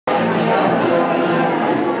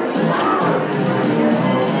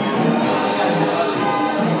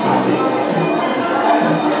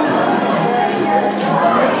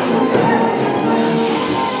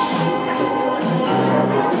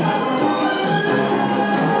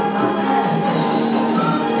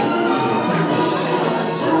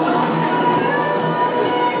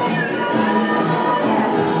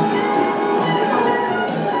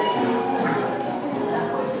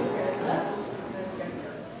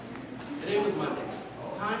is Monday.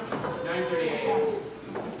 Time, 9:30 a.m.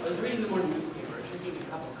 I was reading the morning newspaper, drinking a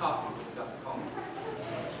cup of coffee when I got the call.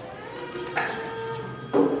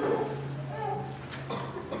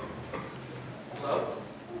 Hello?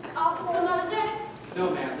 Office another day? No,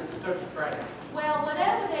 ma'am. This is Sergeant Friday. Well,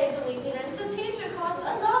 whatever day of the week it is, the teacher caused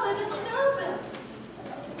another disturbance.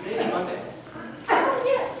 Today is Monday. Oh,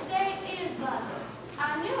 yes, today is Monday.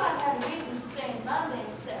 I knew I had a reason for saying Monday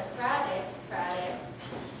instead of Friday.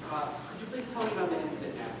 Could you please tell me about the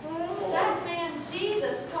incident now? That man,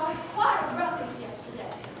 Jesus, caused quite a ruckus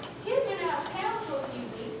yesterday. He'd been out of town for a few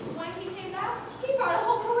weeks, and when he came back, he brought a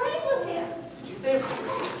whole parade with him. Did you say a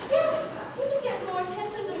parade? Yes, he was getting more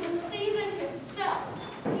attention than the season himself.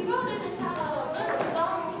 He rode into town on a little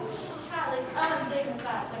donkey, highly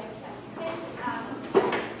undignified way of transportation, I must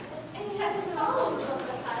say. And he had his followers close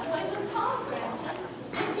behind, waving palm branches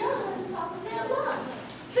and yelling at the top of their lungs.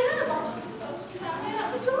 Then a bunch of folks from town ran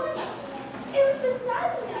out to join us. It was just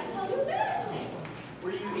nice, I tell you that.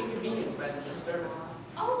 Were you inconvenienced by this disturbance?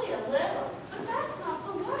 Only a little, but that's not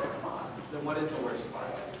the worst part. Then what is the worst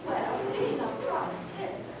part? Well, being a private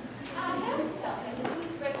citizen, I had to tell him that he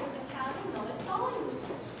was breaking the county noise volume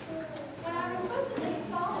restrictions. When I requested that his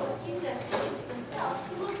followers keep their city to themselves,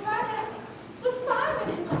 he looked right at me, with fire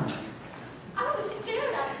in his eyes. I was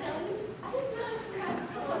scared, I tell you. I didn't realize we had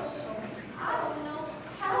so much. I don't know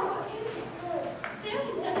how or anything. Then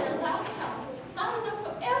he said in a loud tone, loud enough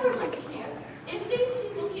for everyone to hear, if these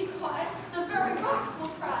people keep quiet, the very rocks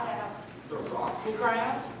will cry out. The rocks will cry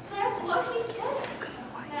out? That's what he said.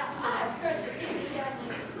 Now, I've heard that people down in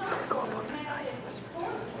the sun magic or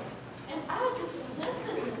sorcery, and I just was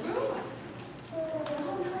listening to rumor.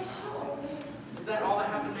 I'm not sure. Is that all that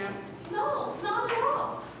happened, ma'am? No, not at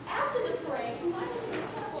all. After the parade, he went into the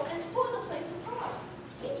temple and tore the place apart.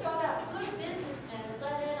 He drove out good businessmen and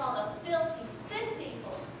let in all the filthy, sick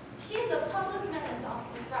people. He's a public menace,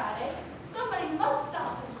 Officer Friday. Somebody must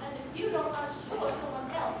stop him, and if you don't, I'm sure someone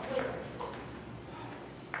else will.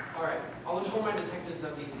 All right. I'll inform my detectives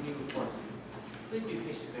of these new reports. Please be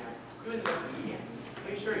patient, ma'am. Doing the best we can.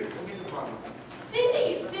 Are you sure you won't get to the bottom of this? See that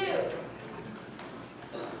you do.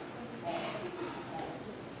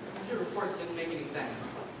 These reports didn't make any sense.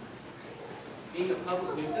 Being a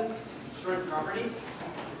public nuisance, destroying property, and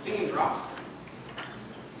singing rocks.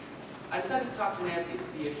 I decided to talk to Nancy to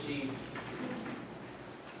see if she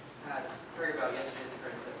had heard about yesterday's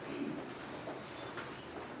occurrence at sea.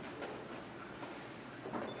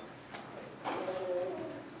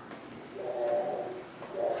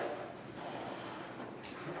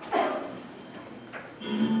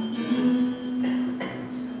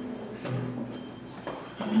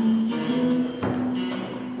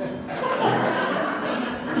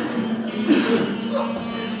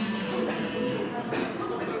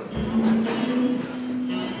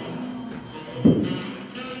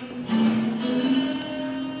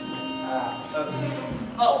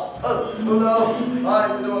 Hello,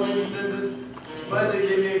 I'm Norman Snippets. Monday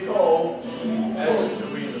gave me a call at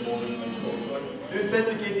 3 in the morning to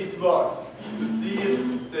investigate these rocks to see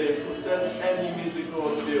if they possess any musical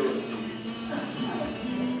ability.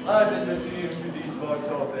 I've been listening to these rocks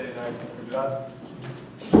all day and I can do that.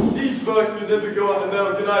 These rocks will never go on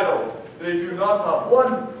American Idol. They do not have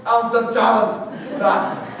 1 ounce of talent.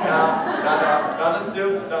 Not a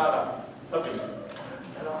suit, nada. Nothing.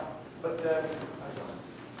 But then,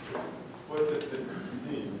 what did it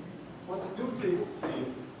seem? What do they seem?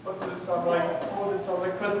 What did it sound like? What did it sound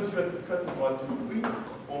like? Curtains, 1, 2, 3,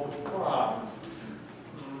 4, 5.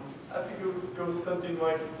 I think it would go something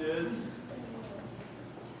like this.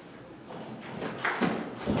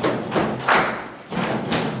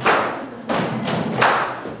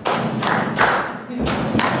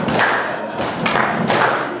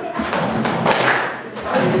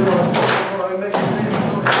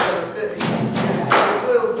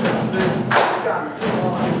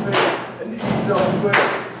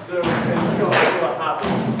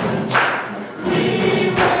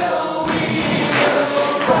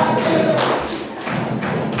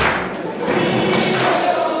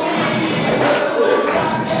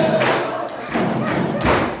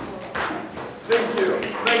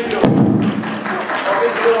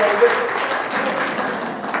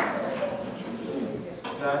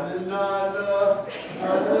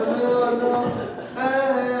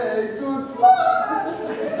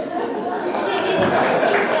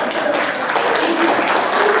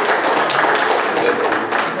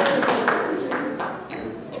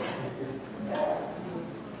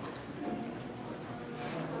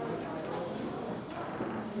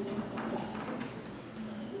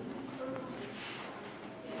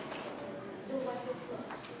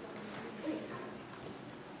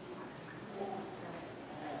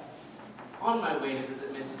 On my way to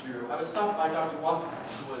visit Mrs. Drew, I was stopped by Dr. Watson,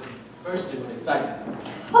 who was bursting with excitement.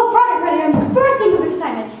 Oh, Friday, I'm bursting with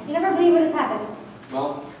excitement. You never believe what has happened.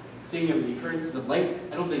 Well, seeing of the occurrences of late,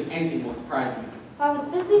 I don't think anything will surprise me. I was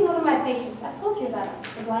visiting one of my patients. I told you about it.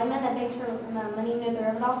 The blind man that begs for money near the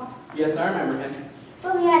river office. Yes, I remember him.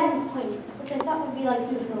 Well, he had an appointment, which I thought would be like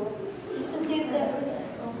usual. Just to see if there was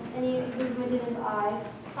any improvement in his eyes,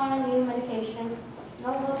 trying a new medication,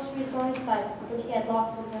 no hopes to restore his sight, which he had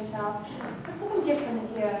lost as a child. But something different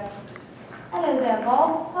here. Hello there,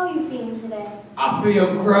 Bob. How are you feeling today? I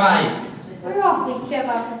feel great. We're awfully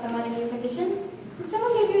cheerful for someone in your condition. Did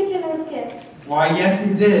someone give you a generous gift? Why, yes,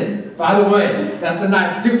 he did. By the way, that's a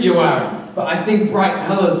nice suit you're wearing, but I think bright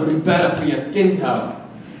colors would be better for your skin tone.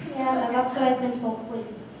 Yeah, no, that's what I've been told, please.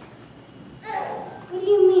 What do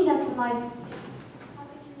you mean that's my suit? How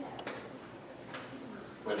did you know?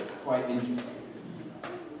 Well, it's quite interesting.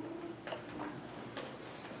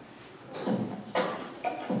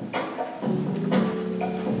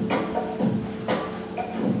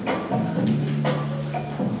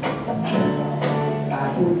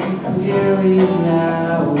 I can see clearly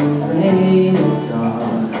now when the rain is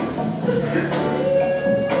gone.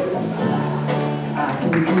 I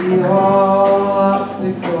can see all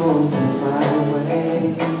obstacles in my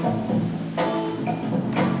way.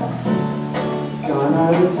 Gone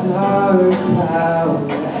are the dark clouds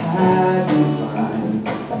that had me blind.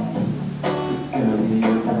 It's gonna be a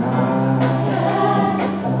bright,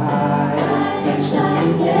 bright,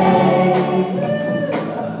 sunshiny day.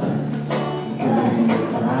 It's gonna be a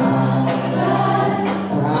bright,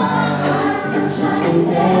 bright, sunshiny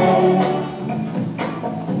day.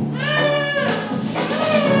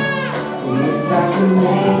 Yes, I can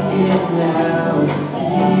make it now, 'cause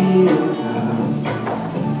he is come.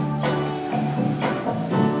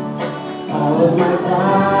 All of my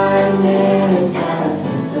blindness has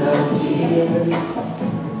disappeared.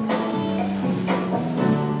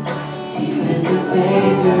 He is the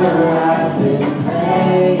Savior I've been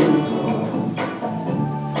praying for.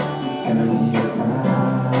 It's gonna be a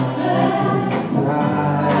bright,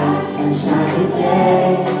 bright, sunshiny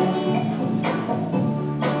day.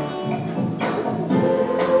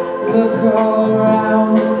 Look all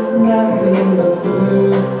around, nothing but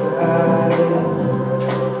blue skies.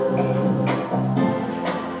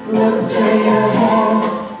 Look straight ahead,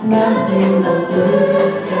 nothing but blue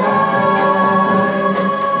skies.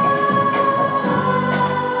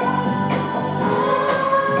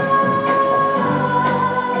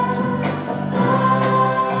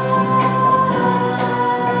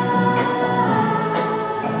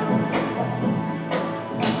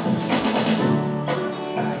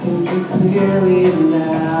 I can see clearly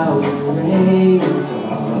now when the rain is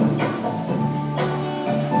gone.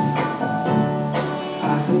 I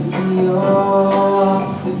can see all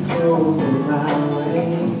obstacles in my way.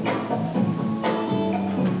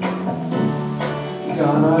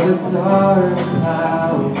 Gone are the dark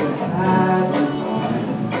clouds that had me blind.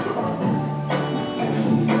 It's gonna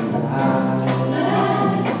be a bright,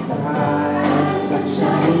 bright,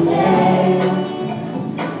 sunshiny day.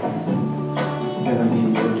 It's gonna be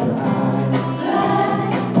a bright,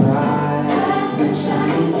 bright,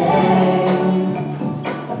 sunshiny day.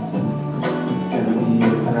 It's gonna be a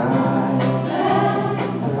bright,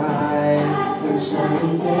 bright,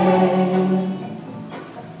 sunshiny day.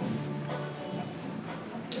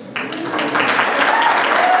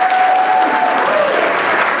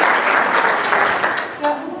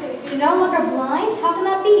 You're no longer blind? How can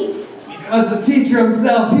that be? Because the teacher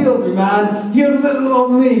himself healed me, man. Healed little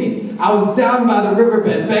old me. I was down by the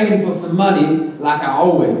riverbed begging for some money, like I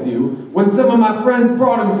always do, when some of my friends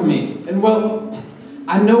brought him to me. And well,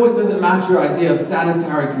 I know it doesn't match your idea of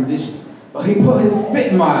sanitary conditions, but he put his spit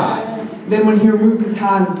in my eye. Then when he removed his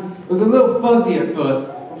hands, it was a little fuzzy at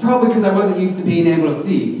first, probably because I wasn't used to being able to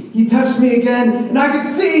see. He touched me again, and I could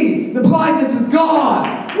see! The blindness was gone!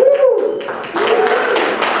 Woo!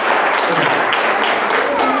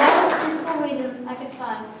 No physical reason I could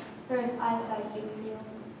find for his eyesight being healed.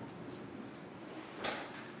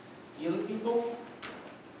 Healing people?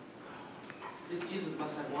 This Jesus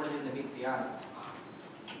must have more to him than meets the eye.